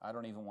I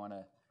don't even want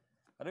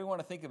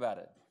to think about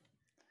it.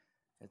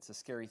 It's a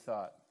scary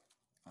thought,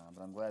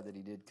 but I'm glad that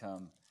he did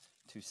come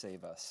to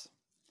save us.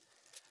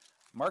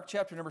 Mark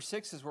chapter number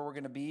 6 is where we're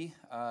going to be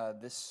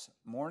this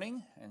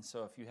morning. And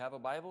so if you have a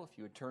Bible, if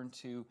you would turn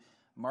to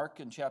Mark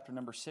in chapter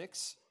number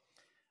 6.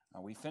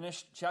 We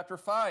finished chapter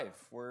 5.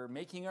 We're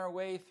making our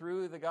way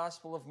through the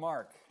Gospel of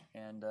Mark,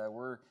 and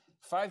we're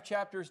 5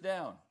 chapters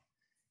down,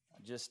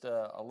 just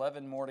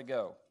 11 more to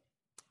go.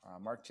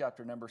 Mark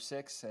chapter number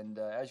 6, and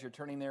as you're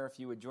turning there, if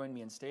you would join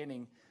me in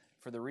standing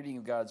for the reading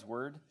of God's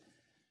Word.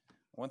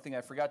 One thing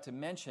I forgot to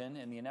mention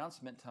in the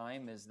announcement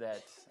time is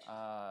that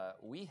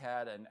we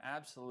had an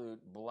absolute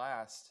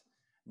blast,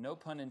 no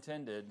pun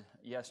intended,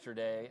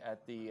 yesterday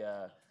at the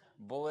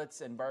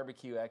Bullets and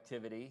Barbecue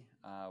activity.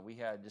 We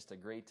had just a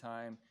great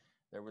time.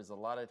 There was a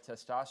lot of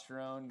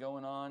testosterone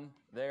going on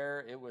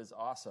there. It was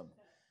awesome.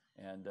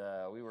 And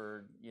we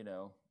were,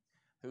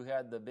 who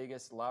had the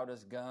biggest,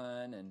 loudest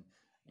gun and,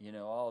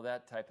 all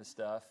that type of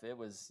stuff. It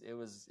was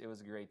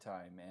a great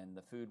time. And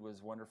the food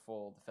was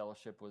wonderful. The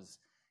fellowship was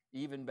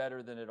even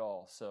better than it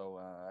all. So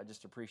I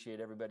just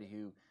appreciate everybody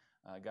who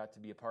got to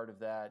be a part of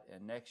that.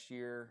 And next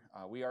year,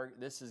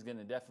 this is going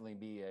to definitely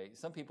be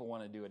some people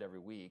want to do it every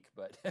week,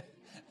 but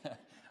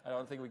I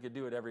don't think we could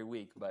do it every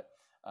week. But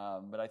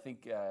I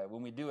think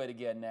when we do it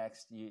again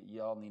next,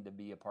 you all need to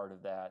be a part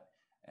of that.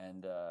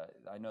 And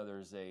I know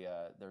there's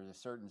a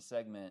certain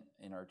segment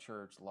in our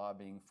church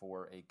lobbying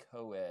for a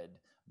co-ed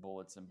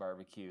Bullets and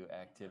Barbecue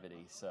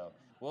activity. So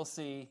we'll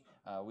see.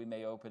 We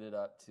may open it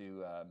up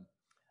to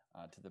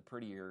the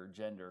prettier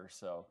gender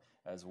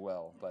as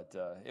well. But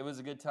it was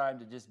a good time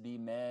to just be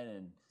men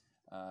and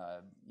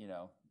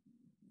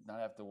not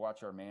have to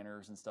watch our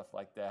manners and stuff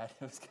like that.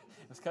 It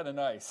was kind of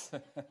nice.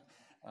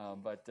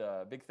 But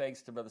big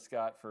thanks to Brother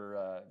Scott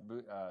for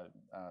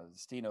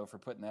Stino for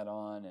putting that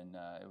on, and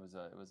it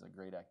was a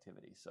great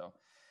activity. So,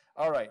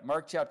 all right,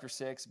 Mark chapter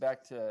 6.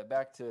 Back to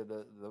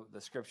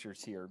the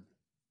scriptures here.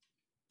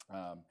 We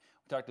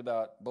talked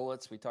about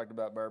bullets. We talked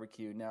about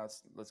barbecue. Now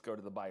let's go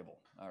to the Bible.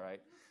 All right,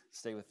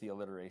 stay with the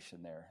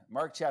alliteration there.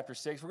 Mark chapter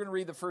 6. We're going to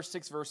read the first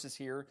 6 verses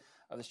here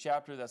of this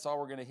chapter. That's all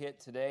we're going to hit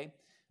today.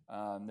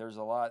 There's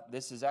a lot.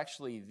 This is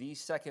actually the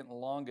second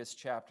longest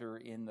chapter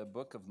in the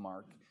book of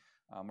Mark.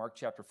 Mark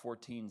chapter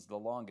 14 is the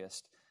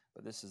longest,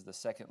 but this is the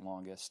second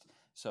longest.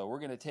 So we're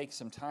going to take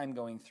some time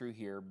going through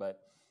here,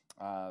 but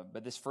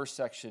this first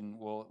section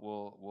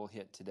we'll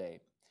hit today.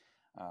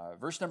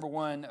 Verse number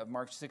 1 of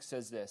Mark 6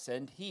 says this,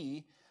 "And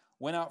he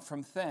went out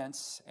from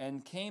thence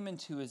and came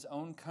into his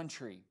own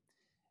country,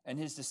 and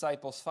his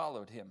disciples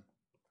followed him.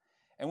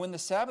 And when the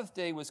Sabbath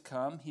day was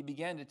come, he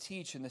began to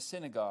teach in the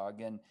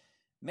synagogue, and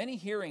many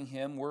hearing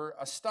him were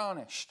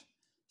astonished,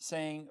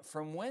 saying,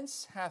 From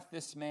whence hath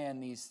this man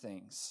these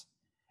things?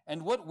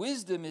 And what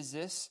wisdom is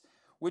this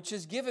which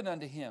is given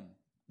unto him,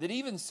 that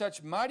even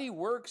such mighty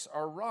works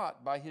are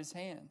wrought by his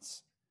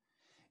hands?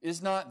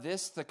 Is not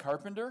this the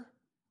carpenter,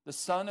 the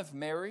son of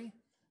Mary,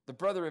 the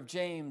brother of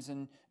James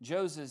and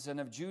Joses and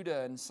of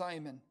Judah and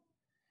Simon?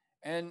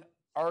 And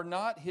are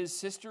not his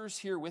sisters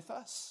here with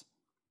us?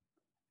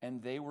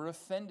 And they were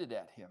offended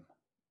at him.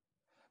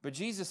 But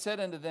Jesus said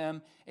unto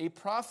them, A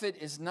prophet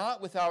is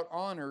not without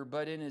honor,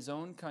 but in his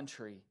own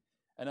country,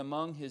 and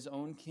among his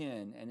own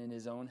kin, and in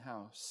his own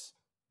house.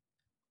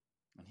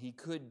 And he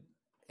could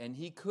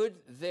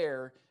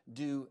there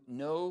do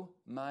no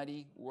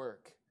mighty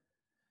work,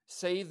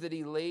 save that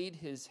he laid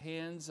his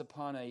hands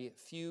upon a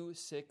few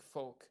sick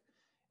folk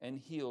and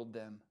healed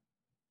them.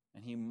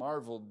 And he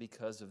marveled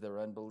because of their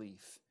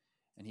unbelief.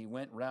 And he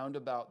went round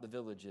about the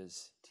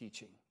villages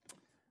teaching."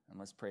 And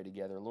let's pray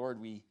together. Lord,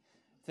 we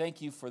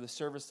thank you for the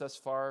service thus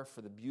far,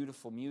 for the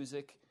beautiful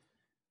music,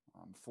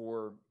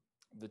 for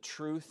the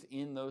truth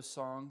in those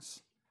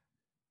songs.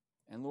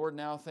 And Lord,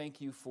 now thank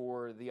you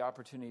for the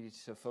opportunity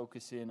to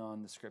focus in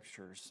on the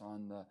Scriptures,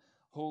 on the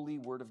holy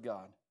Word of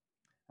God.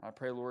 I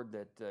pray, Lord,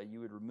 that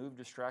you would remove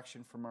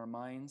distraction from our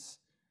minds.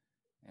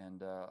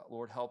 And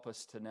Lord, help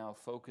us to now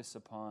focus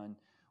upon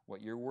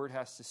what your Word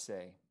has to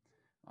say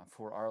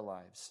for our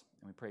lives.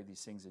 And we pray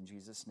these things in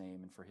Jesus'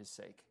 name and for his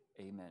sake.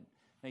 Amen.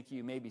 Thank you.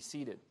 You may be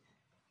seated.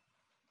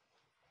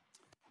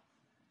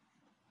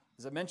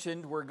 As I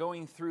mentioned, we're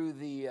going through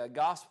the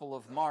Gospel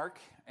of Mark,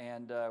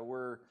 and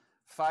we're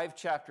 5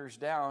 chapters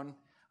down.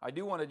 I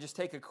do want to just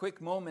take a quick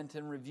moment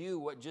and review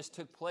what just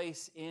took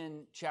place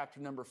in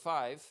chapter number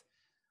 5.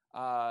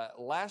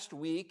 Last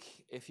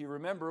week, if you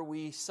remember,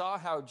 we saw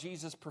how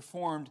Jesus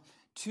performed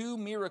 2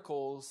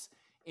 miracles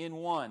in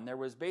one. There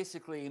was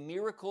basically a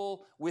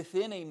miracle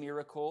within a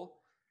miracle,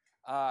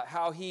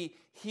 how he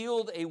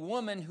healed a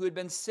woman who had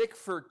been sick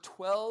for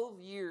 12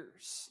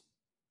 years.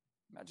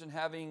 Imagine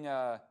having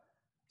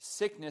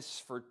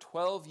sickness for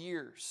 12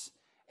 years.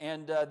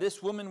 And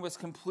this woman was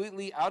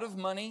completely out of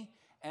money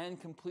and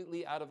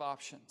completely out of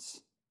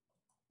options.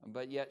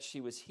 But yet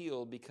she was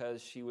healed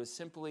because she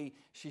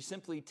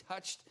simply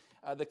touched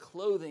the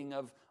clothing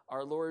of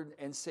our Lord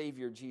and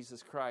Savior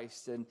Jesus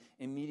Christ, and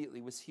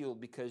immediately was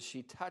healed because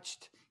she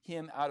touched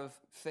him out of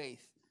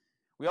faith.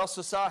 We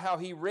also saw how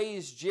he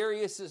raised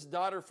Jairus'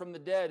 daughter from the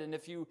dead. And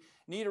if you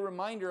need a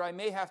reminder, I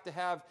may have to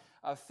have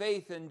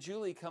Faith and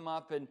Julie come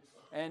up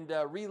and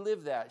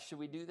relive that. Should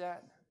we do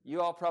that?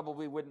 You all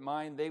probably wouldn't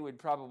mind. They would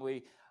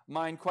probably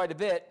mind quite a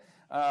bit.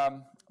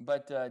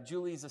 But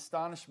Julie's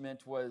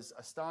astonishment was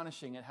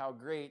astonishing at how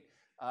great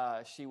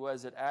she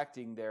was at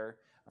acting there,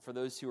 for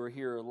those who were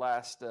here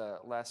last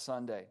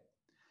Sunday.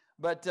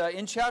 But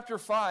in chapter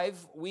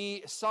 5,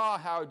 we saw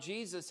how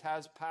Jesus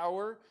has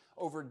power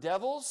over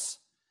devils,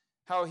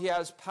 how he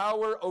has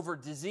power over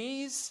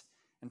disease,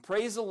 and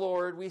praise the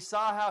Lord, we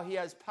saw how he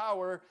has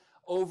power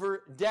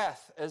over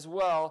death as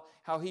well,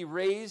 how he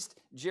raised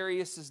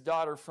Jairus'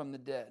 daughter from the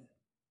dead.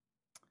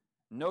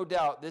 No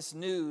doubt this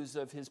news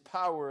of his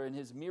power and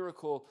his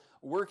miracle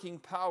working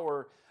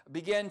power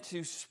began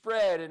to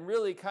spread and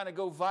really kind of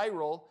go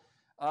viral.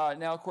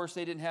 Now, of course,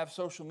 they didn't have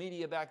social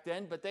media back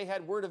then, but they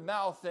had word of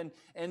mouth,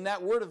 and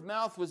that word of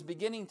mouth was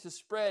beginning to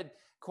spread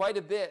quite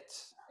a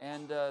bit.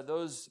 And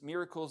those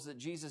miracles that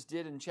Jesus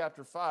did in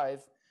chapter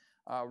 5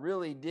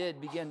 really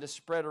did begin to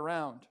spread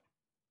around.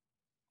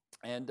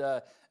 And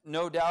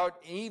no doubt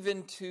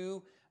even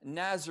to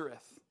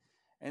Nazareth.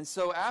 And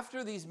so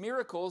after these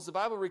miracles, the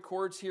Bible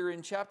records here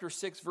in chapter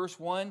 6, verse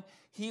 1,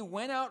 he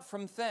went out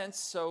from thence.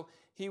 So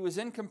he was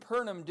in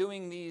Capernaum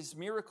doing these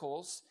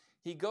miracles.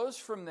 He goes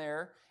from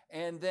there,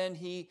 and then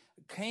he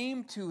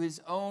came to his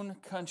own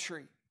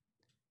country.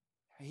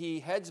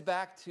 He heads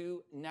back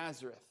to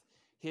Nazareth,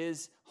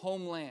 his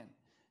homeland,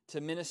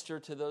 to minister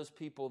to those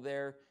people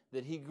there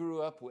that he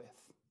grew up with.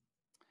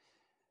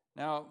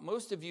 Now,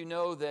 most of you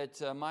know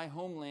that my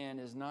homeland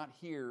is not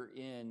here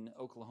in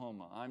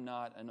Oklahoma. I'm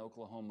not an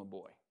Oklahoma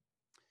boy.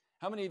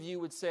 How many of you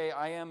would say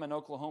I am an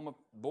Oklahoma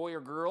boy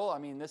or girl? I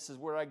mean, this is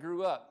where I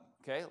grew up.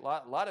 Okay, a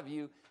lot of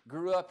you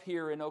grew up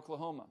here in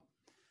Oklahoma.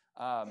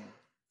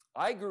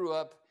 I grew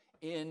up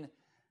in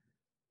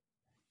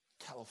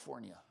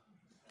California.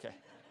 Okay,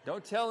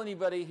 don't tell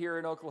anybody here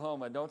in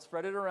Oklahoma. Don't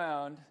spread it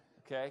around.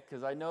 Okay,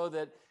 because I know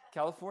that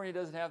California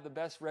doesn't have the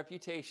best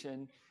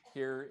reputation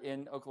here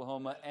in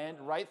Oklahoma, and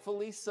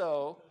rightfully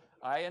so.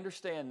 I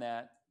understand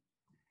that.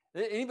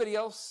 Anybody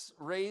else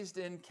raised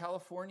in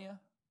California?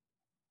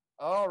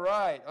 All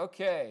right,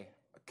 okay.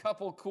 A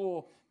couple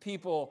cool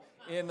people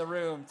in the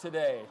room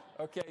today.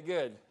 Okay,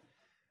 good.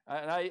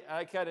 And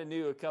I kind of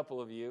knew a couple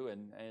of you,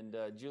 and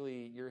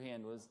Julie, your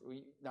hand was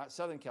not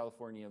Southern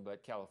California,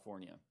 but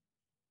California.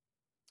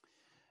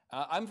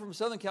 I'm from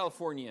Southern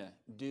California,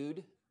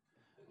 dude.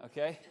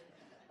 Okay?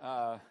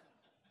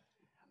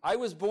 I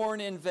was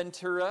born in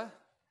Ventura,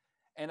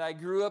 and I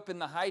grew up in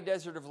the high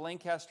desert of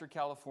Lancaster,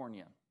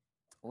 California.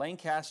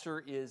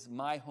 Lancaster is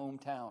my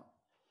hometown.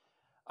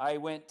 I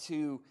went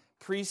to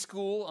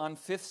preschool on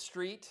 5th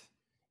Street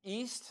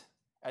East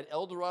at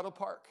El Dorado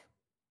Park.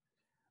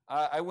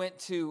 I went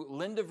to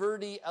Linda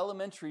Verde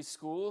Elementary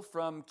School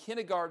from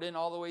kindergarten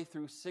all the way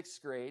through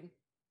 6th grade.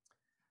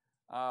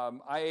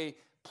 I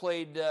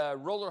played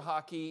roller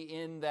hockey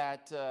in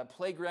that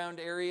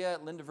playground area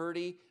at Linda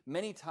Verde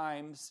many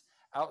times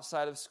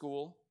outside of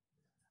school.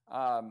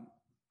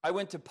 I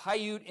went to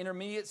Paiute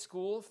Intermediate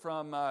School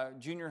from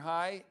junior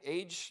high,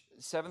 age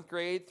 7th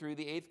grade through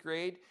the 8th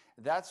grade.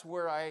 That's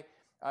where I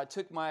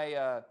took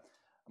my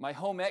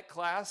home ec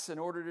class and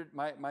ordered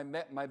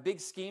my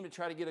big scheme to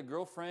try to get a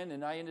girlfriend,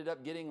 and I ended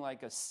up getting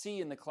like a C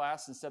in the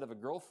class instead of a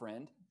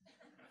girlfriend.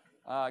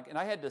 And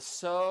I had to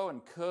sew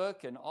and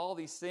cook and all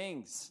these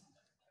things.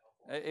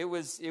 It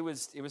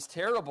was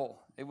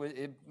terrible.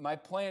 My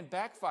plan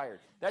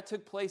backfired. That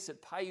took place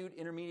at Paiute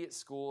Intermediate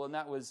School, and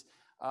that was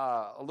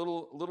a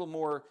little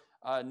more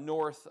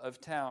north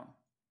of town.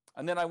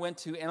 And then I went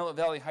to Antelope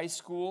Valley High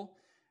School.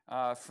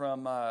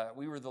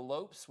 We were the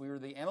Lopes. We were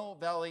the Antelope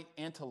Valley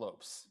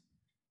Antelopes.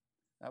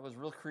 That was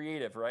real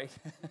creative, right?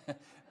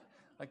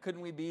 Like,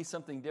 couldn't we be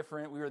something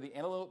different? We were the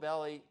Antelope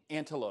Valley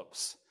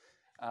Antelopes.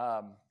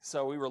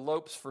 So we were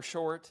Lopes for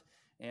short,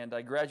 and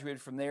I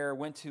graduated from there,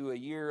 went to a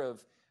year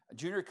of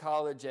junior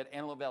college at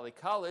Antelope Valley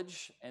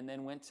College, and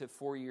then went to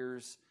 4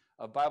 years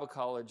of Bible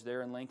college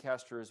there in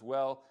Lancaster as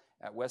well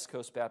at West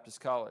Coast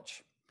Baptist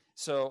College.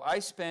 So I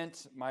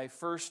spent my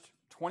first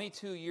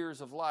 22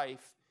 years of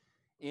life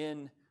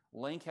in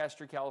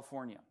Lancaster,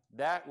 California.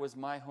 That was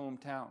my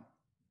hometown.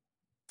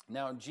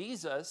 Now,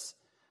 Jesus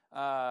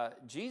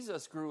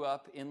grew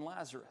up in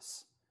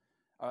Lazarus.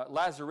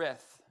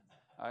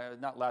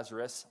 Not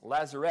Lazarus,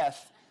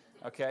 Lazareth.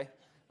 Okay,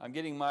 I'm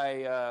getting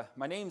my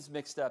names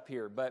mixed up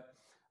here. But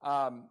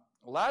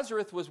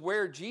Lazarus was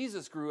where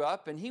Jesus grew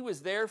up, and he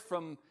was there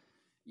from,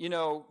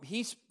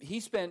 he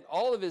spent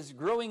all of his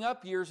growing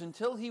up years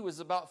until he was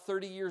about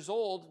 30 years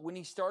old when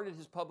he started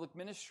his public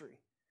ministry.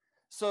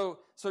 So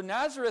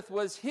Nazareth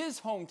was his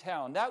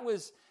hometown. That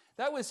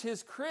was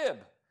his crib.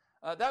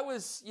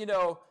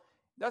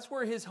 That's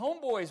where his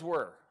homeboys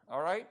were,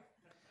 all right?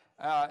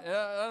 And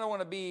I don't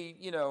want to be,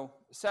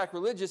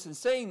 sacrilegious in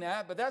saying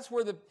that, but that's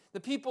where the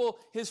people,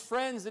 his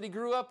friends that he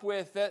grew up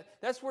with,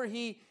 that's where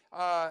he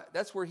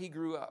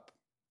grew up.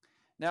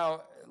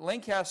 Now,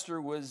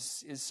 Lancaster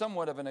is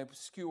somewhat of an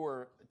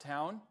obscure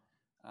town.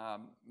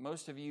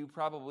 Most of you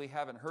probably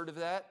haven't heard of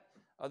that,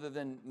 other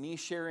than me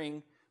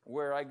sharing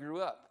where I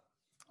grew up.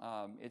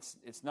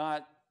 It's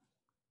not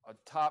a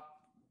top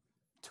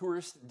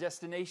tourist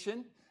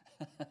destination.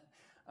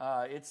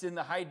 It's in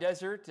the high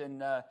desert,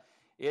 and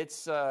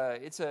it's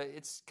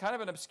kind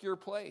of an obscure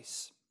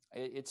place.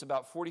 It's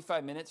about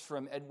 45 minutes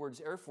from Edwards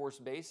Air Force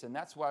Base, and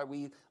that's why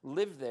we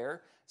lived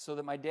there, so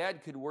that my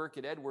dad could work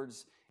at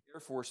Edwards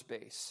Air Force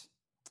Base.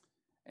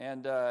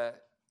 And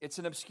it's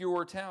an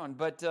obscure town,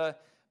 but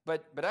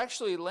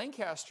actually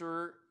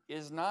Lancaster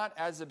is not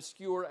as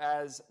obscure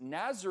as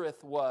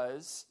Nazareth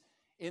was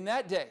in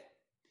that day.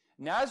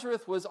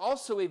 Nazareth was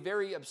also a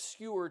very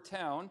obscure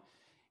town.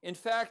 In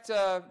fact,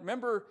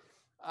 remember,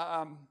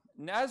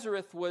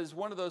 Nazareth was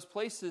one of those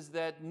places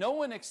that no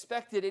one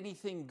expected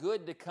anything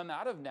good to come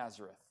out of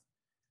Nazareth.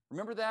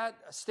 Remember that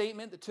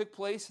statement that took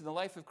place in the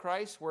life of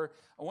Christ where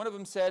one of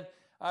them said,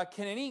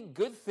 can any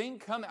good thing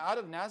come out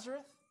of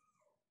Nazareth?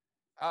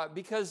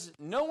 Because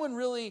no one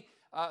really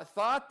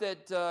thought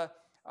that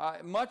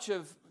much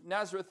of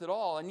Nazareth at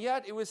all. And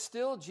yet it was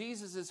still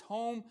Jesus'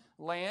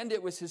 homeland.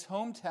 It was his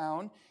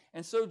hometown.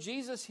 And so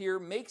Jesus here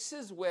makes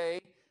his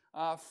way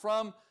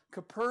from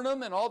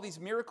Capernaum and all these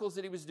miracles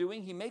that he was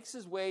doing. He makes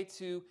his way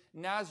to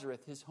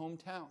Nazareth, his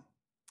hometown.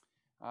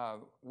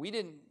 We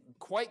didn't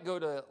quite go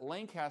to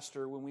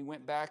Lancaster when we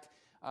went back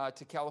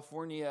to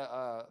California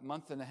a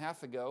month and a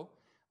half ago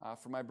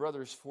for my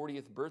brother's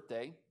 40th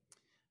birthday.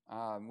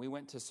 We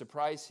went to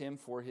surprise him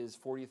for his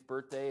 40th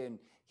birthday, and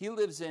he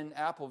lives in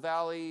Apple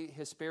Valley,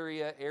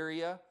 Hesperia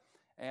area,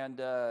 and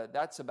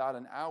that's about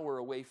an hour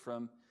away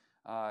from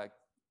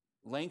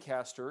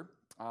Lancaster.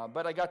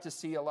 But I got to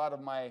see a lot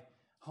of my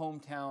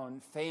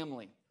hometown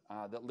family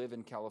that live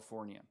in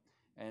California.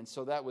 And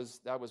so that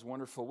was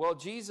wonderful. Well,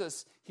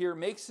 Jesus here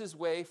makes his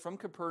way from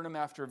Capernaum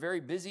after a very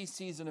busy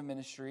season of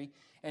ministry,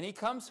 and he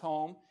comes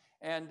home,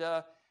 and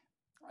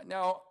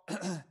now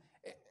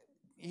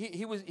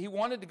he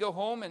wanted to go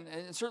home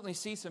and certainly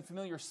see some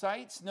familiar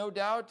sights, no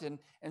doubt, and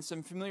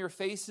some familiar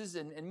faces,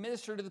 and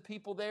minister to the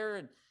people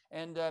there,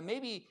 and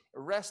maybe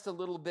rest a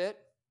little bit.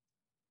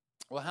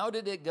 Well, how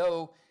did it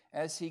go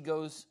as he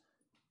goes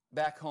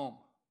back home?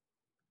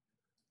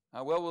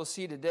 Well, we'll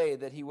see today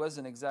that he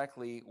wasn't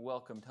exactly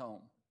welcomed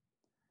home.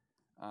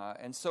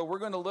 And so we're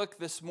going to look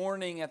this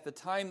morning at the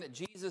time that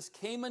Jesus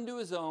came unto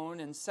his own,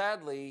 and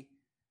sadly,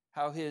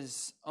 how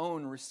his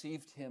own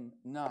received him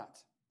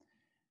not.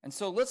 And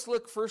so let's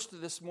look first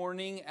this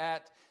morning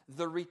at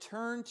the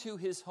return to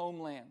his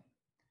homeland.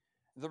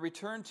 The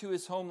return to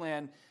his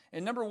homeland.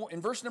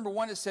 In verse number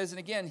 1 it says, and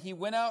again, he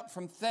went out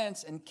from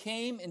thence and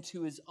came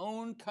into his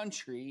own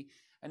country,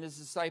 and his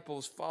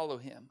disciples follow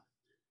him.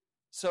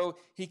 So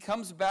he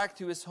comes back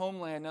to his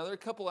homeland. Now, there are a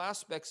couple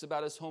aspects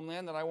about his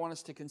homeland that I want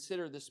us to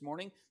consider this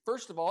morning.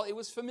 First of all, it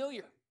was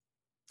familiar.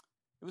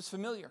 It was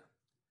familiar.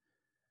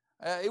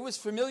 It was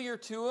familiar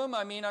to him.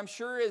 I mean, I'm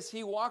sure as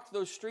he walked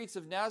those streets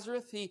of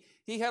Nazareth, he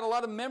had a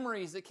lot of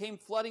memories that came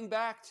flooding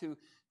back to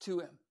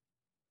him.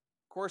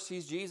 Of course,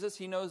 he's Jesus.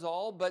 He knows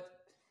all,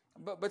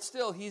 but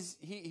still,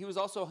 he was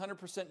also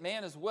 100%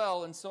 man as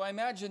well. And so I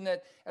imagine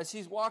that as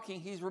he's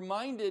walking, he's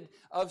reminded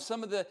of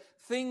some of the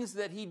things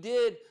that he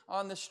did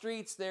on the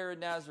streets there in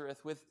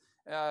Nazareth with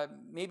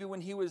maybe when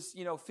he was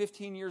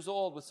 15 years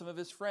old with some of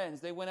his friends.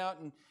 They went out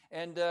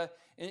and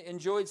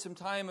enjoyed some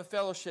time of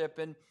fellowship,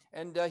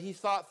 and he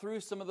thought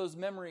through some of those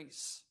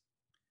memories.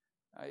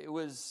 It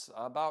was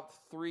about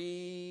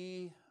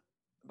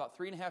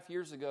 3.5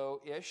 years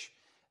ago-ish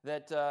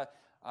that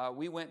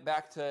we went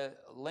back to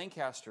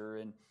Lancaster,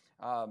 and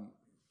I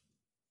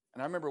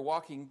remember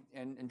walking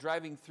and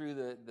driving through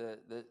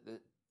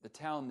the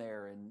town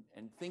there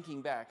and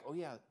thinking back, oh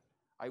yeah,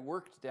 I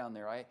worked down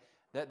there.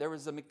 There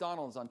was a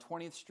McDonald's on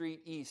 20th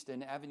Street East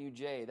and Avenue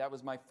J. That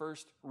was my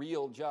first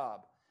real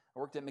job. I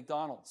worked at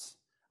McDonald's.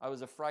 I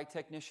was a fry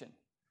technician.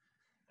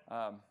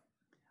 I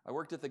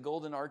worked at the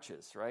Golden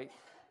Arches, right?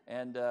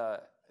 And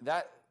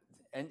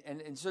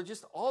so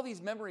just all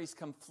these memories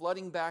come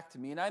flooding back to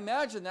me. And I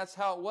imagine that's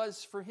how it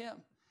was for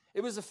him.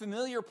 It was a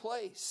familiar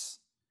place.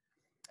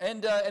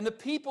 And the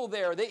people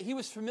there, he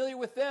was familiar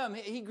with them.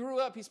 He grew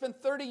up. He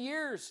spent 30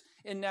 years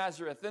in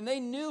Nazareth. And they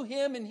knew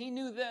him and he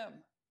knew them.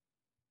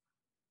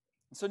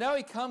 So now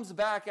he comes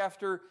back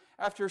after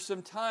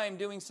some time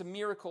doing some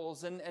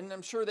miracles. And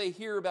I'm sure they've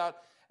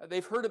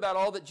heard about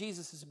all that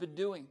Jesus has been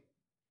doing.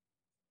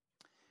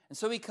 And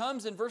so he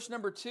comes in verse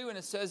number 2, and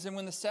it says, and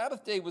when the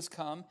Sabbath day was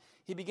come,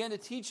 he began to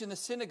teach in the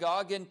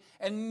synagogue, and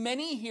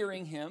many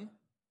hearing him.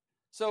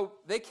 So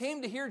they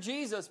came to hear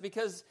Jesus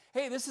because,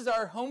 hey, this is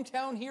our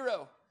hometown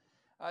hero,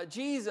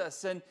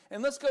 Jesus, and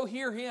let's go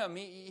hear him.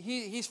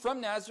 He's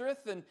from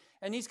Nazareth, and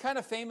he's kind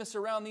of famous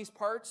around these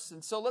parts,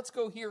 and so let's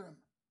go hear him.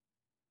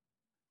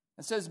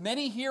 It says,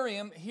 many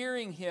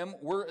hearing him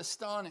were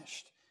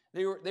astonished.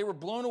 They were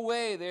blown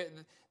away.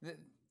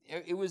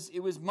 It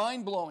was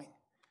mind-blowing.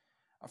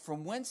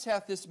 From whence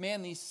hath this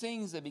man these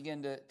things, they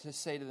begin to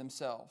say to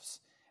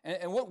themselves?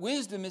 And what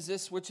wisdom is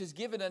this which is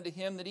given unto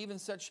him, that even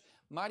such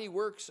mighty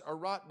works are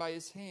wrought by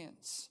his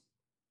hands?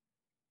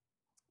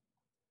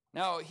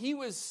 Now, he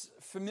was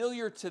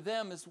familiar to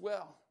them as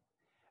well,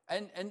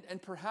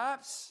 and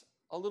perhaps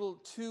a little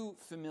too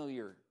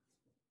familiar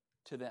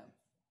to them.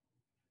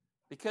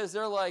 Because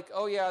they're like,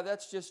 oh yeah,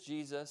 that's just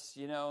Jesus,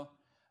 you know,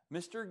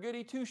 Mr.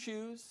 Goody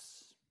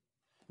Two-Shoes,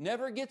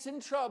 never gets in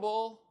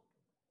trouble,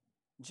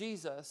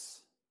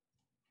 Jesus.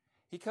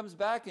 He comes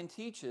back and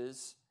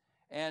teaches,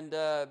 and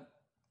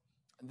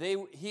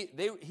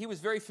he was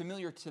very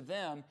familiar to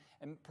them,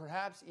 and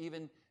perhaps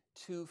even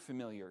too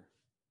familiar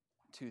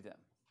to them.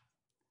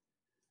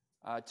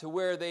 To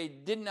where they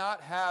did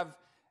not have,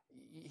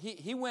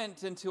 he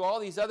went into all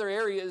these other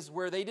areas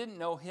where they didn't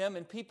know him,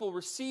 and people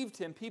received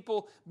him,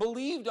 people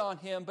believed on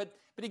him, but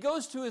he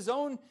goes to his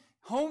own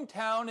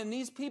hometown, and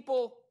these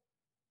people,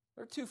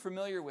 they're too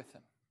familiar with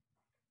him.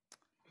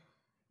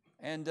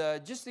 And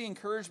just the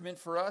encouragement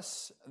for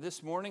us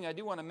this morning, I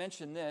do want to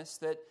mention this,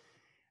 that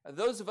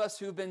those of us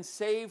who've been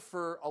saved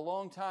for a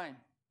long time,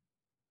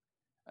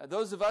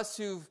 those of us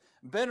who've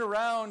been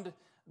around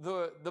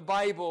the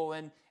Bible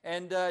and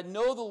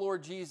know the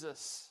Lord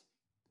Jesus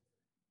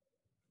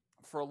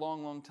for a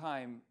long, long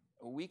time,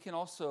 we can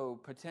also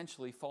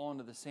potentially fall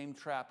into the same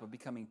trap of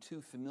becoming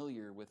too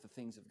familiar with the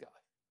things of God.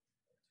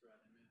 That's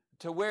right,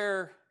 to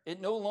where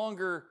it no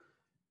longer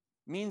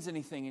means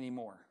anything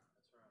anymore.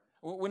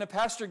 That's right. When a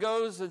pastor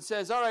goes and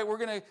says, all right, we're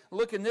going to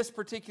look in this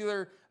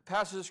particular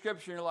passage of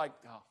Scripture, and you're like,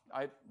 oh,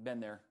 I've been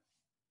there,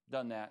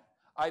 done that.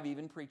 I've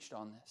even preached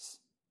on this.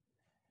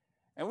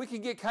 And we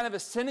can get kind of a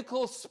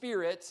cynical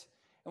spirit,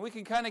 and we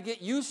can kind of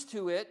get used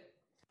to it.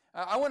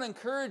 I want to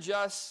encourage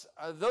us,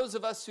 those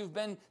of us who've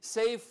been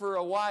saved for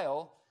a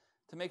while,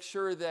 to make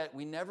sure that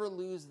we never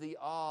lose the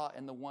awe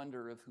and the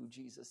wonder of who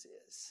Jesus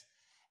is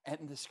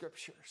and the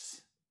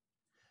Scriptures.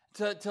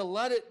 To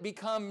let it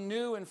become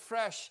new and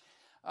fresh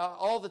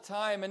all the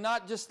time, and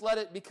not just let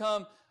it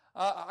become,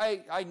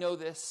 I know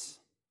this.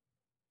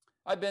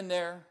 I've been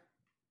there.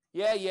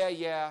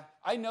 Yeah.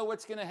 I know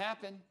what's going to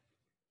happen.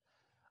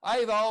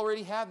 I've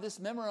already have this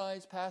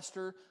memorized,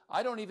 Pastor.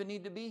 I don't even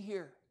need to be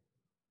here.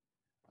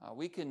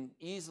 We can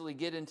easily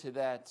get into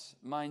that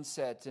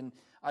mindset, and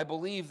I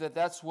believe that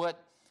that's what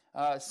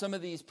some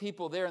of these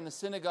people there in the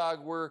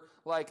synagogue were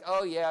like,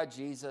 oh yeah,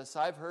 Jesus,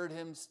 I've heard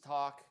him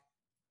talk.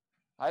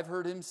 I've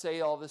heard him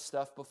say all this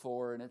stuff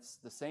before, and it's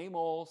the same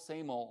old,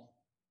 same old.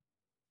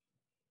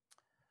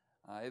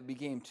 It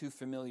became too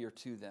familiar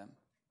to them.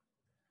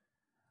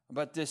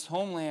 But this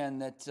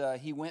homeland that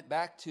he went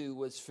back to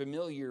was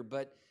familiar,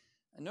 but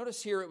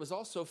notice here it was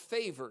also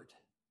favored.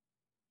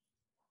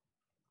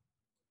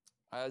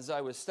 As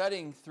I was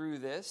studying through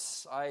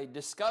this, I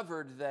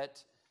discovered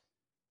that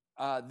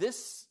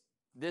this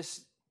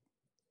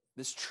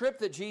trip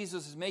that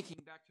Jesus is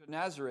making back to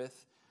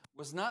Nazareth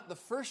was not the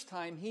first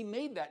time he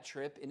made that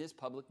trip in his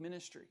public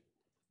ministry.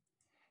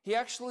 He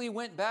actually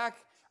went back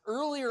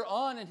earlier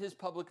on in his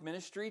public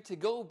ministry to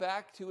go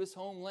back to his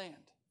homeland.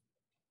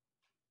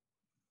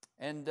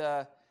 And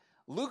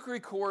Luke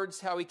records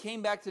how he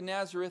came back to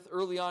Nazareth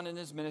early on in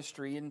his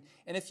ministry. And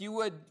if you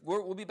would,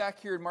 we'll be back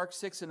here in Mark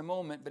 6 in a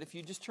moment, but if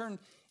you just turn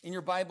in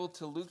your Bible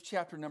to Luke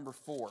chapter number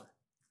 4.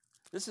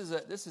 This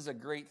is a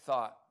great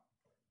thought.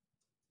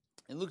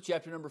 In Luke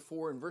chapter number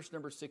 4 and verse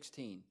number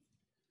 16.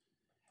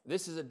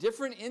 This is a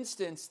different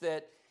instance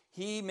that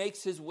he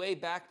makes his way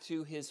back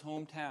to his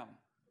hometown.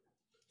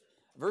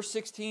 Verse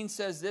 16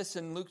 says this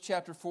in Luke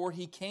chapter 4,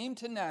 he came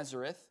to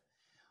Nazareth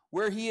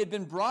where he had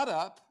been brought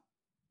up,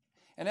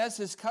 and as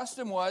his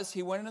custom was,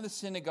 he went into the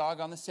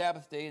synagogue on the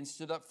Sabbath day and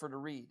stood up to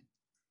read.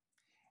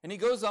 And he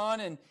goes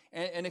on and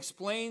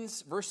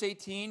explains, verse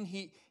 18,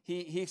 he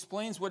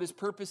explains what his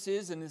purpose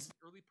is in this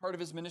early part of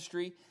his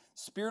ministry.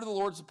 Spirit of the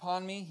Lord is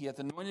upon me. He hath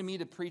anointed me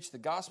to preach the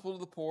gospel to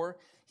the poor.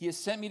 He has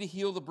sent me to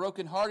heal the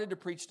brokenhearted, to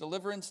preach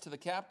deliverance to the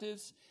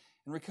captives,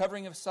 and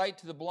recovering of sight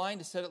to the blind,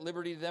 to set at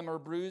liberty to them who are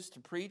bruised, to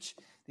preach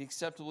the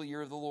acceptable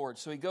year of the Lord.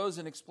 So he goes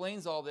and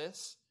explains all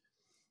this.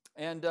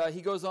 And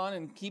he goes on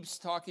and keeps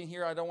talking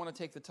here. I don't want to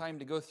take the time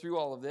to go through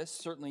all of this.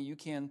 Certainly you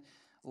can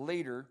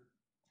later.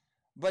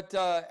 But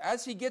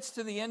as he gets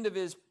to the end of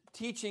his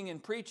teaching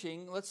and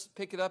preaching, let's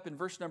pick it up in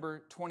verse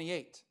number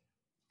 28.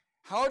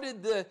 How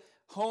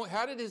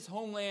did his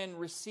homeland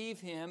receive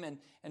him,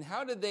 and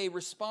how did they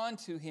respond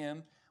to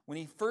him when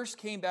he first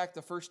came back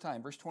the first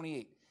time? Verse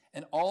 28.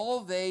 And all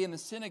they in the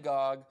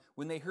synagogue,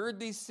 when they heard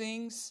these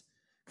things,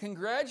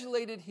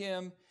 congratulated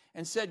him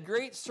and said,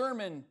 "Great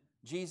sermon,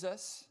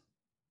 Jesus."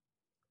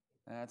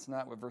 That's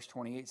not what verse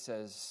 28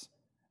 says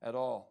at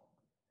all.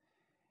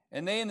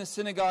 And they in the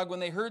synagogue, when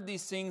they heard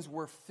these things,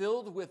 were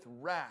filled with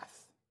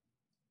wrath.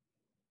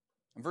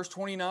 In verse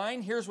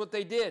 29, here's what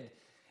they did.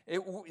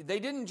 They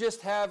didn't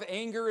just have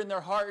anger in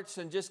their hearts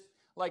and just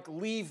like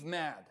leave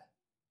mad.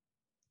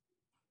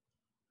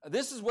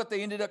 This is what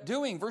they ended up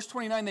doing. Verse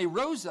 29, they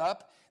rose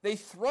up, they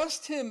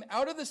thrust him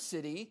out of the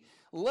city,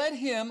 led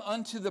him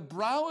unto the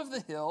brow of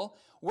the hill,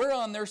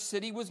 whereon their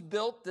city was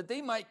built, that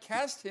they might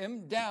cast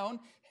him down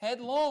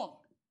headlong.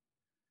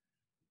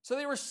 So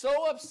they were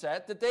so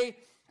upset that they,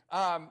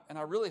 and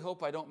I really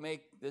hope I don't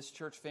make this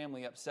church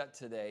family upset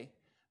today,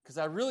 because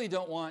I really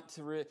don't want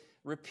to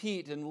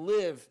repeat and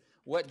live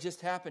what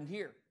just happened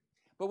here.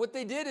 But what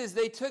they did is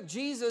they took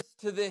Jesus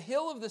to the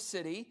hill of the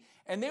city,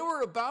 and they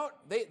were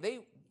about,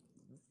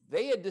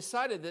 they had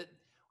decided that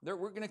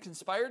we're going to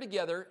conspire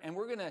together, and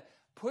we're going to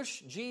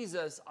push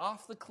Jesus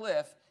off the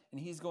cliff, and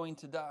he's going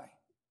to die.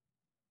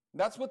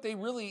 That's what they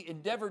really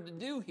endeavored to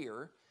do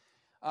here,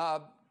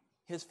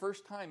 his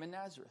first time in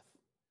Nazareth.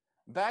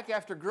 Back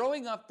after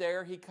growing up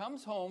there, he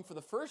comes home for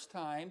the first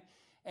time,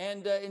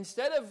 and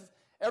instead of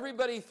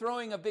everybody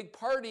throwing a big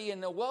party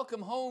and a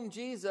welcome home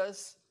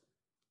Jesus,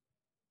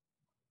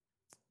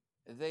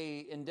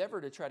 they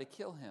endeavor to try to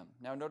kill him.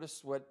 Now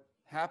notice what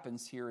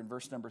happens here in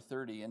verse number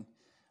 30, and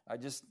I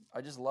just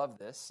love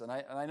this, and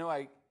I know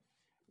I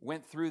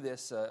went through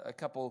this a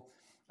couple,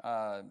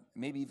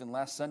 maybe even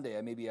last Sunday.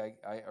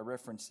 I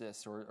referenced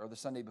this, or the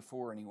Sunday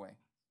before anyway.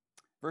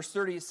 Verse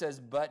 30 it says,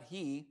 "But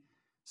he,"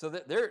 so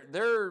that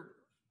they're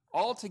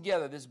all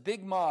together. This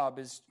big mob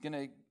is going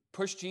to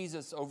push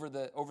Jesus over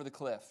the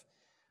cliff.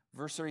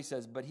 Verse 30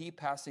 says, "But he,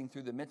 passing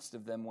through the midst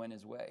of them, went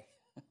his way."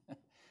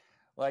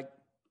 Like,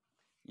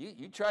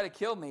 you try to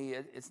kill me,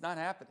 it's not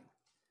happening.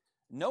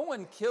 No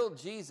one killed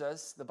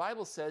Jesus. The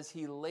Bible says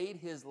he laid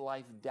his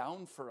life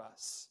down for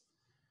us.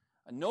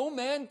 No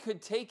man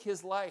could take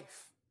his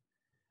life.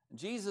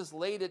 Jesus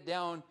laid it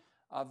down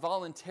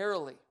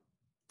voluntarily.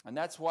 And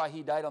that's why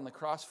he died on the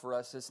cross for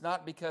us. It's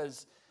not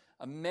because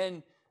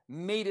men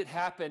made it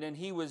happen and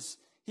he was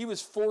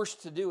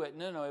forced to do it.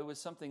 No, it was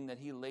something that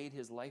he laid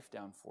his life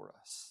down for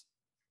us.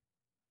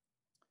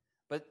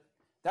 But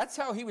that's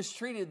how he was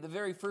treated the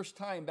very first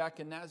time back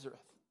in Nazareth.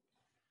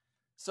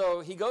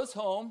 So he goes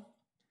home,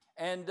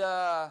 and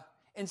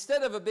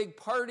instead of a big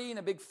party and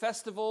a big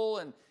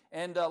festival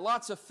and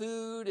lots of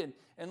food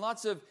and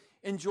lots of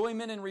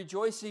enjoyment and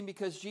rejoicing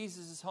because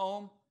Jesus is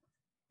home,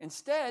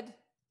 instead,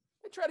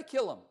 they try to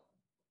kill him.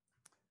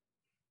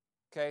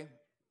 Okay?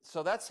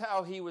 So that's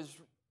how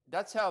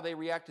they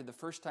reacted the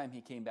first time he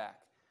came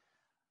back.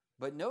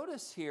 But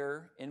notice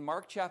here in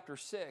Mark chapter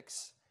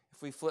 6,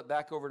 if we flip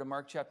back over to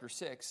Mark chapter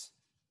 6,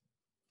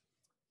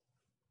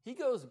 he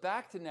goes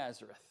back to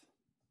Nazareth.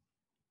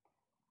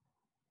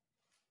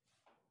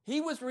 He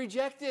was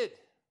rejected.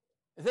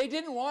 They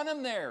didn't want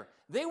him there.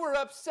 They were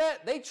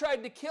upset. They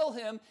tried to kill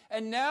him.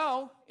 And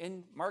now,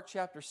 in Mark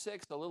chapter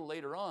 6, a little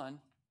later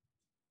on,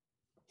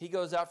 he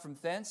goes out from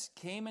thence,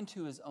 came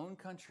into his own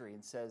country,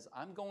 and says,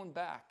 I'm going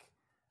back.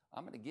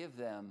 I'm going to give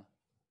them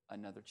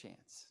another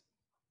chance.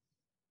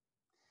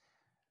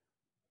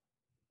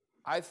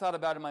 I've thought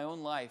about in my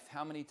own life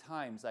how many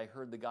times I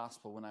heard the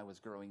gospel when I was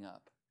growing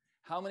up.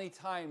 How many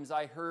times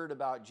I heard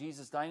about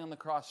Jesus dying on the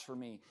cross for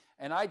me,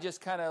 and I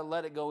just kind of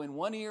let it go in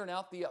one ear and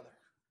out the other.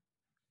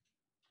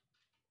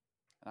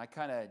 And I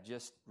kind of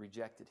just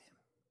rejected him.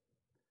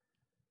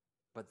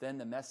 But then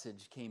the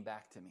message came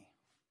back to me.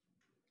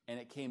 And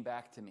it came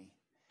back to me.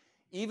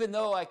 Even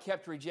though I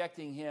kept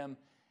rejecting him,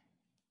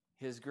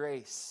 his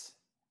grace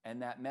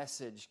and that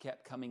message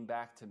kept coming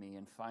back to me.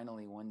 And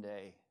finally, one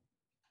day,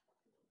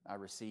 I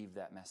received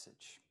that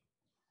message.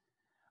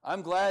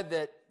 I'm glad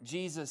that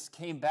Jesus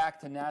came back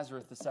to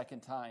Nazareth the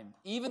second time.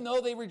 Even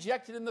though they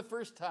rejected him the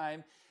first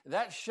time,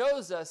 that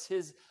shows us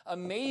his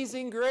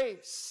amazing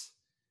grace.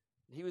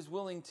 He was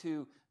willing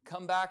to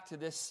come back to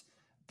this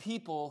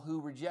people who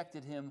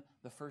rejected him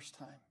the first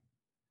time.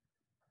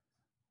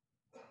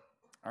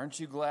 Aren't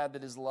you glad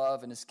that his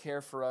love and his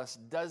care for us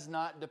does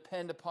not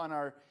depend upon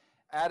our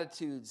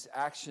attitudes,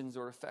 actions,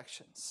 or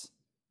affections?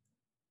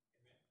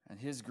 And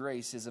his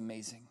grace is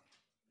amazing.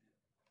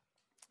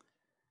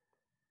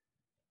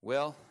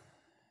 Well,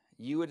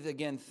 you would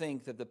again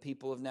think that the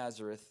people of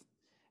Nazareth,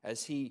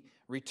 as he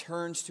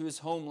returns to his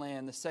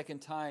homeland the second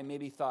time,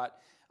 maybe thought,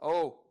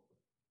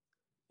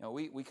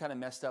 we kind of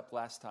messed up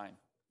last time.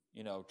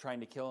 Trying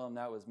to kill him,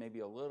 that was maybe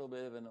a little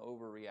bit of an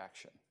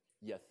overreaction.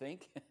 You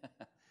think?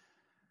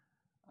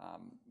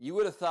 You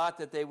would have thought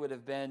that they would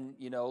have been,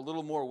 a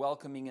little more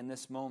welcoming in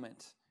this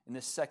moment, in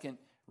this second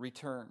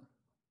return.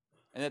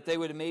 And that they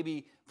would have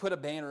maybe put a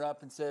banner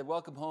up and said,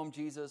 welcome home,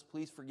 Jesus.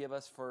 Please forgive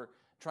us for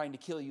trying to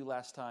kill you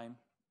last time.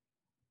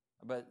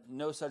 But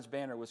no such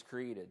banner was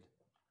created.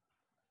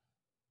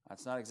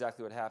 That's not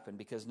exactly what happened,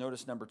 because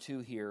notice number 2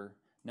 here,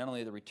 not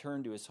only the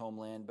return to his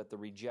homeland, but the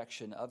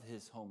rejection of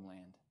his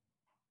homeland.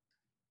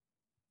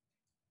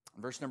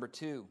 Verse number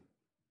 2,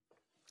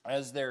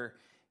 as they're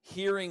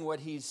hearing what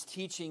he's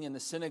teaching in the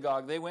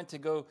synagogue, they went to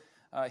go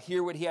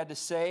hear what he had to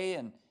say,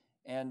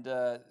 and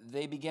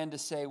they began to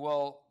say,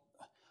 well,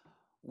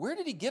 where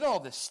did he get all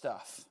this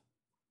stuff?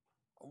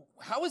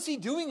 How is he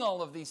doing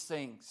all of these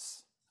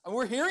things? And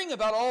we're hearing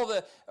about all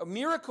the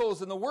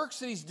miracles and the works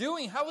that he's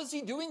doing. How is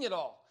he doing it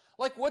all?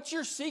 Like, what's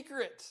your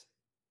secret?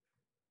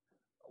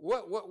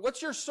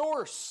 What's your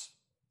source?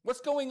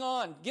 What's going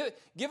on?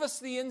 Give us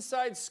the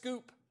inside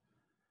scoop.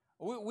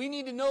 We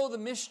need to know the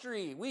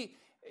mystery.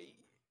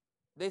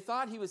 They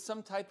thought he was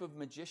some type of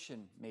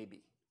magician,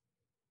 maybe.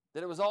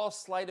 That it was all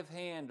sleight of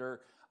hand,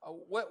 or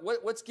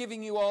what's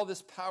giving you all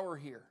this power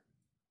here?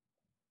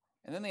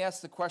 And then they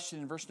ask the question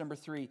in verse number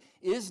 3,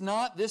 is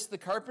not this the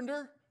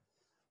carpenter,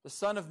 the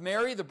son of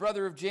Mary, the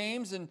brother of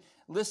James, and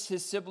lists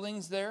his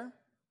siblings there?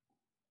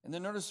 And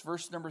then notice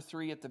verse number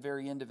 3 at the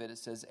very end of it. It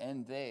says,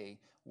 and they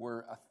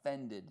were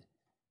offended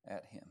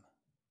at him.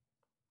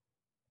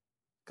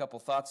 A couple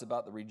thoughts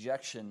about the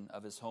rejection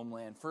of his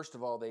homeland. First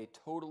of all, they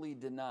totally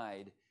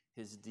denied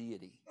his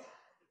deity.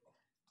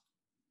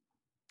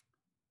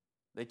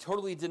 They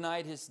totally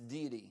denied his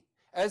deity.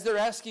 As they're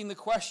asking the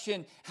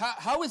question,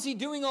 how is he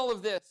doing all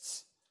of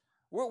this?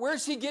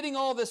 Where's he getting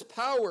all this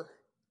power?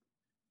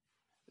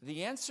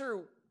 The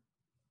answer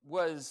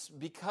was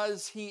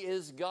because he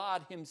is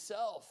God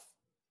himself.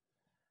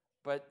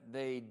 But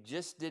they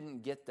just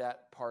didn't get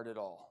that part at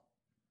all.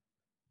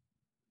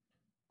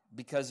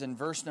 Because in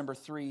verse number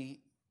 3,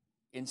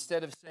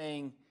 instead of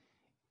saying,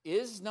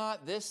 is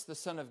not this the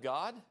Son of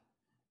God?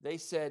 They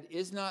said,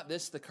 is not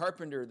this the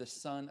carpenter, the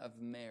son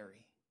of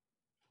Mary?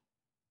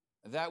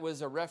 That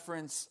was a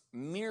reference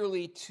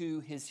merely to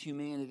his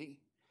humanity.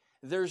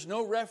 There's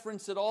no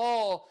reference at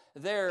all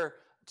there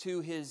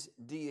to his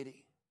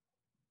deity.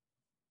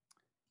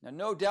 Now,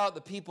 no doubt the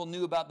people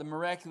knew about the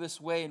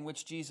miraculous way in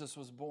which Jesus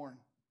was born.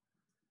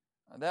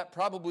 That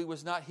probably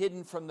was not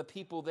hidden from the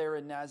people there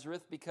in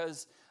Nazareth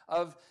because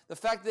of the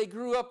fact they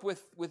grew up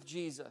with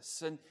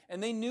Jesus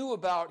and they knew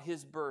about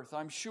his birth,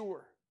 I'm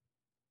sure.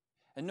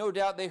 And no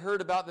doubt they heard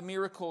about the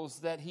miracles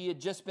that he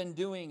had just been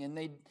doing, and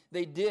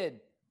they did.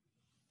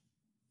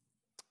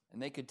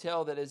 And they could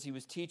tell that as he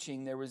was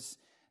teaching, there was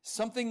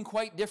something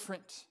quite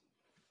different.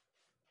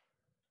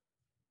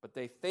 But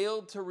they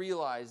failed to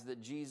realize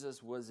that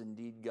Jesus was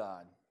indeed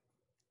God.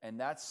 And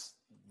that's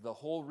the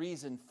whole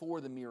reason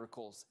for the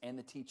miracles and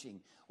the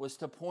teaching, was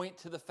to point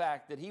to the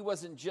fact that he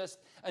wasn't just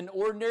an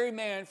ordinary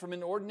man from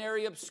an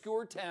ordinary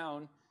obscure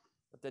town,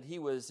 but that he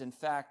was in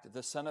fact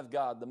the Son of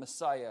God, the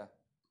Messiah,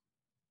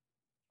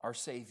 our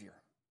Savior,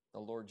 the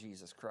Lord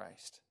Jesus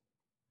Christ.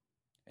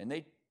 And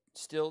they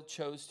still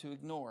chose to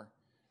ignore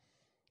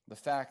the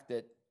fact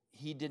that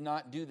he did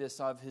not do this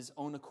of his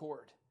own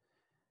accord.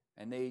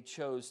 And they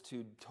chose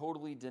to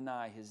totally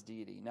deny his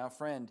deity. Now,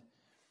 friend,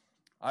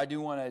 I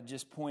do want to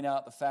just point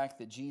out the fact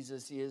that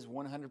Jesus is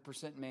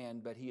 100%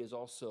 man, but he is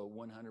also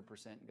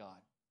 100% God.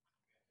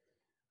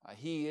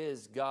 He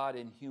is God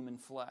in human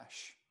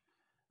flesh.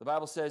 The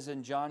Bible says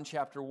in John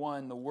chapter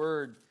 1, the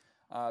Word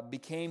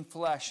became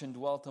flesh and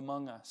dwelt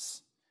among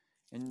us.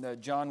 In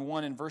John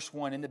 1 and verse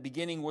 1, in the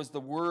beginning was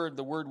the Word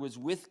was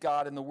with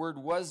God, and the Word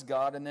was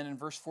God. And then in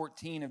verse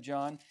 14 of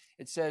John,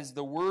 it says,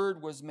 the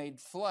Word was made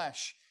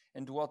flesh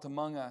and dwelt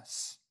among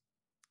us.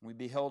 We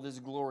beheld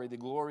his glory. The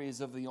glory is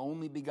of the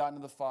only begotten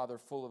of the Father,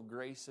 full of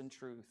grace and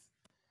truth.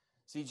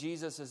 See,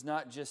 Jesus is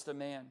not just a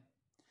man.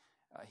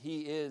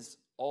 He is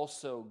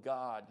also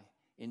God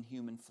in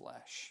human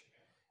flesh.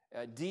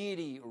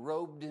 Deity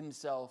robed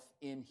himself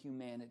in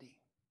humanity.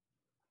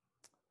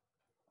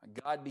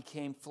 God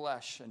became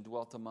flesh and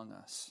dwelt among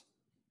us.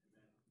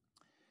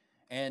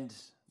 And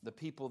the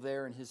people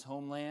there in his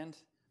homeland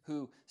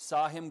who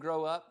saw him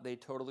grow up, they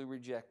totally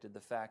rejected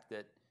the fact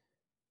that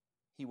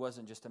he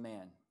wasn't just a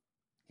man.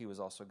 He was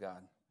also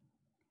God.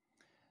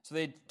 So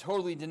they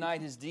totally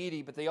denied his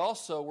deity, but they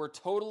also were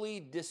totally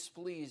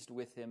displeased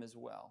with him as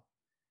well.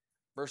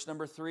 Verse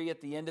number 3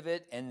 at the end of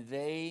it, and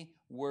they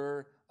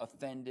were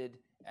offended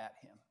at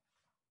him.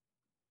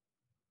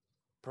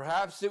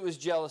 Perhaps it was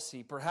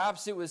jealousy.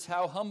 Perhaps it was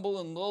how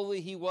humble and lowly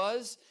he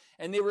was,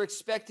 and they were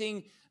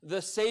expecting the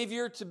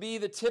Savior to be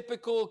the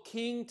typical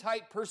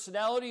king-type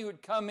personality who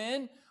would come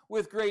in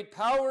with great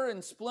power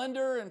and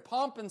splendor and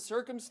pomp and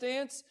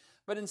circumstance.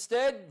 But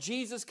instead,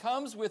 Jesus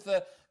comes with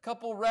a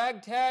couple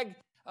ragtag,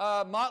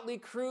 motley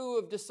crew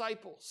of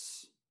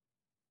disciples.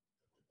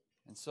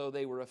 And so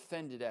they were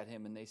offended at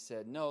him, and they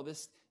said, no,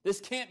 this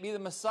can't be the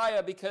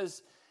Messiah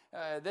because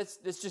that's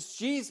just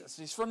Jesus.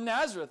 He's from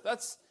Nazareth.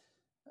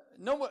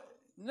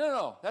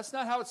 No, that's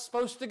not how it's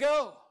supposed to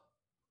go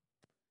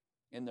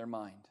in their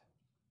mind.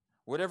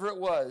 Whatever it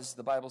was,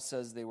 the Bible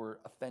says they were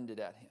offended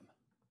at him.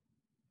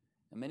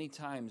 And many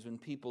times when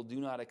people do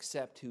not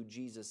accept who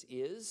Jesus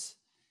is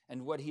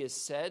and what he has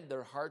said,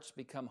 their hearts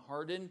become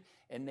hardened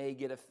and they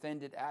get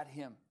offended at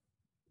him.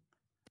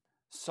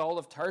 Saul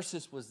of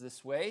Tarsus was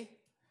this way.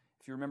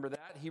 If you remember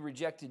that, he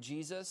rejected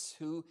Jesus,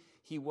 who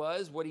he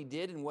was, what he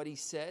did, and what he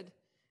said.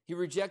 He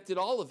rejected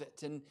all of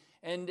it.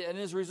 And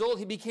as a result,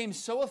 he became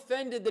so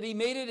offended that he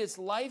made it his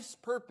life's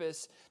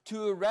purpose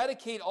to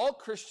eradicate all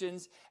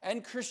Christians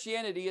and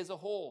Christianity as a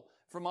whole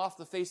from off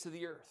the face of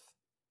the earth.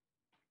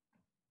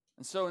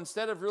 And so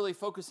instead of really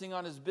focusing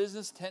on his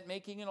business, tent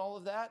making and all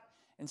of that,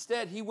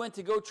 instead he went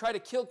to go try to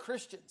kill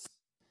Christians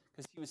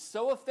because he was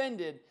so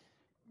offended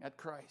at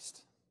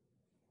Christ.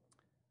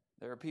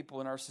 There are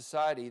people in our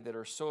society that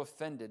are so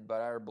offended by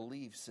our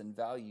beliefs and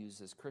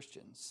values as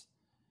Christians.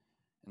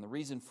 And the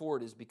reason for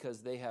it is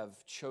because they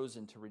have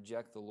chosen to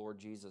reject the Lord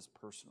Jesus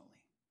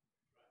personally.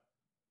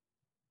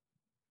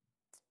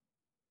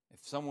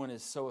 If someone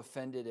is so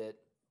offended at,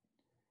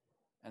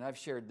 and I've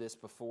shared this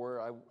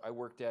before, I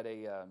worked at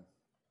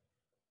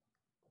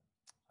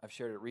I've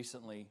shared it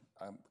recently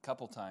a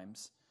couple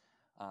times,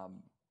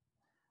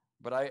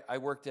 but I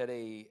worked at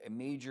a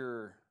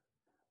major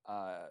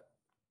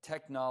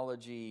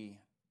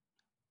technology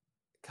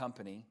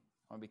company,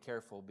 I want to be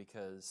careful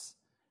because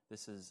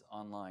this is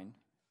online.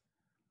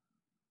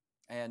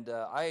 And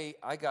I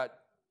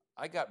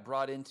got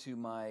brought into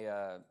my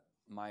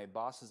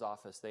boss's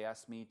office. They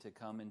asked me to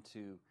come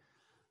into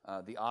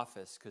the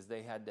office because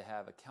they had to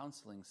have a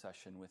counseling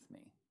session with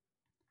me.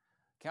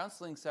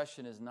 Counseling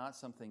session is not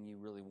something you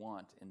really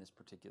want in this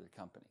particular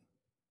company.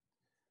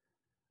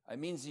 It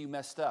means you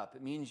messed up.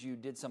 It means you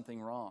did something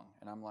wrong.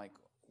 And I'm like,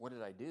 what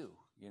did I do?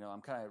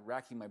 I'm kind of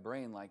racking my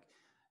brain like,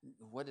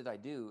 what did I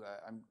do?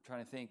 I'm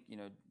trying to think,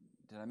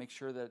 did I make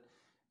sure that,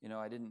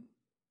 I didn't,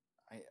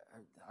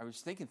 I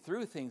was thinking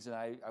through things and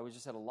I was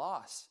just at a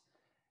loss.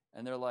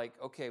 And they're like,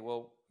 okay,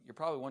 well, you're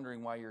probably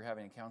wondering why you're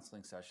having a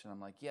counseling session.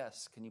 I'm like,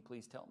 yes, can you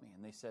please tell me?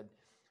 And they said,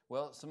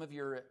 well, some of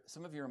your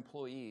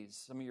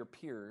employees, some of your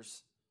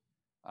peers,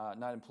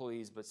 not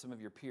employees, but some of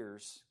your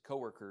peers,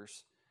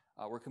 coworkers,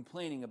 were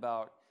complaining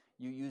about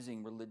you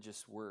using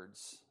religious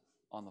words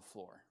on the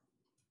floor.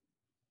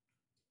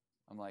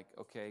 I'm like,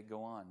 okay,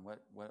 go on.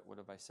 What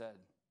have I said?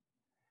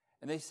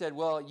 And they said,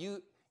 well,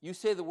 you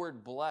say the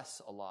word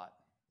bless a lot.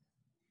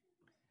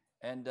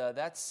 And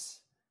that's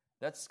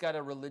got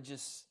a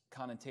religious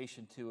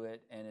connotation to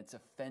it, and it's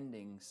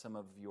offending some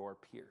of your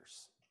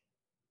peers.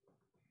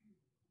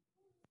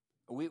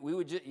 We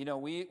would just,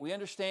 we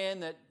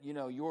understand that,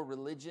 your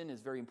religion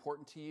is very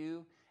important to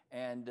you,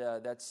 and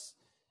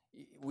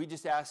we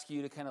just ask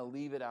you to kind of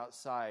leave it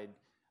outside.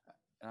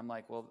 And I'm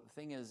like, well, the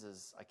thing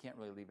is I can't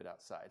really leave it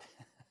outside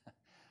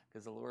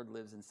because the Lord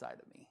lives inside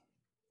of me.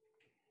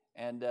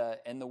 And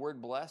the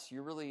word bless,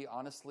 you're really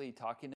honestly talking